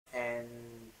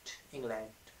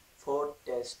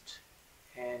test,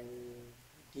 and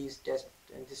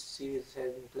this series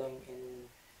has been playing in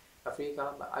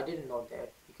Africa, but I didn't know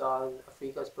that because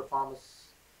Africa's performance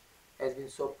has been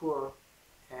so poor,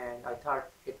 and I thought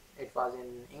it was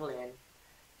in England,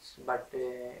 but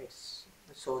it's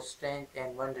so strange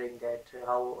and wondering that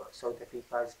how South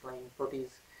Africa is playing.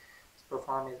 Proteas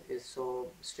performance is so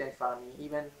strange for me.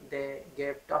 Even they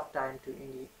gave tough time to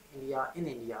India in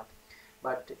India,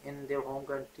 but in their home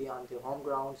country, on their home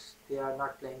grounds, they are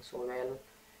not playing so well.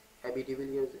 Abby de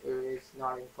Villiers is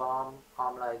not in form,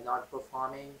 Amla is not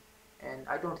performing, and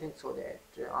I don't think so that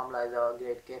Amla is a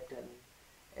great captain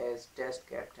as test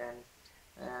captain,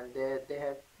 and they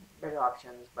have better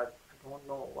options, but I don't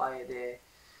know why they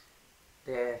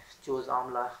chose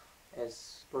Amla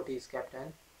as Proteas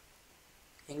captain.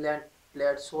 England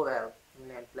played so well.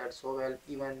 England played so well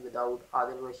even without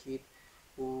Adil Rashid,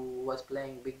 who was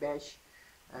playing Big Bash.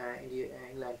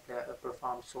 England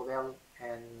performed so well,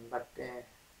 and but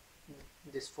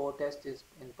this four test is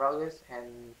in progress,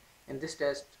 and in this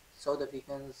test, South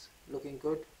Africans looking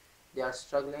good. They are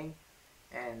struggling,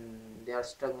 and they are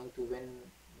struggling to win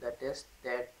the test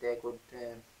that they could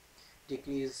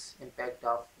decrease impact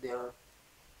of their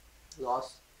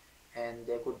loss, and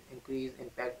they could increase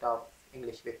impact of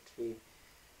English victory.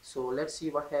 So let's see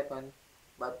what happens.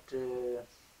 But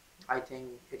I think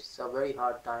it's a very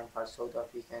hard time for South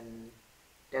African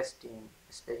test team,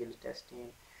 especially test team,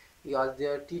 because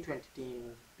their T20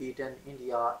 team beaten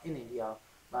India in India,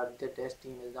 but the test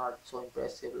team is not so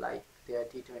impressive like their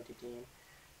T20 team.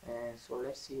 And so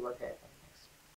let's see what happens.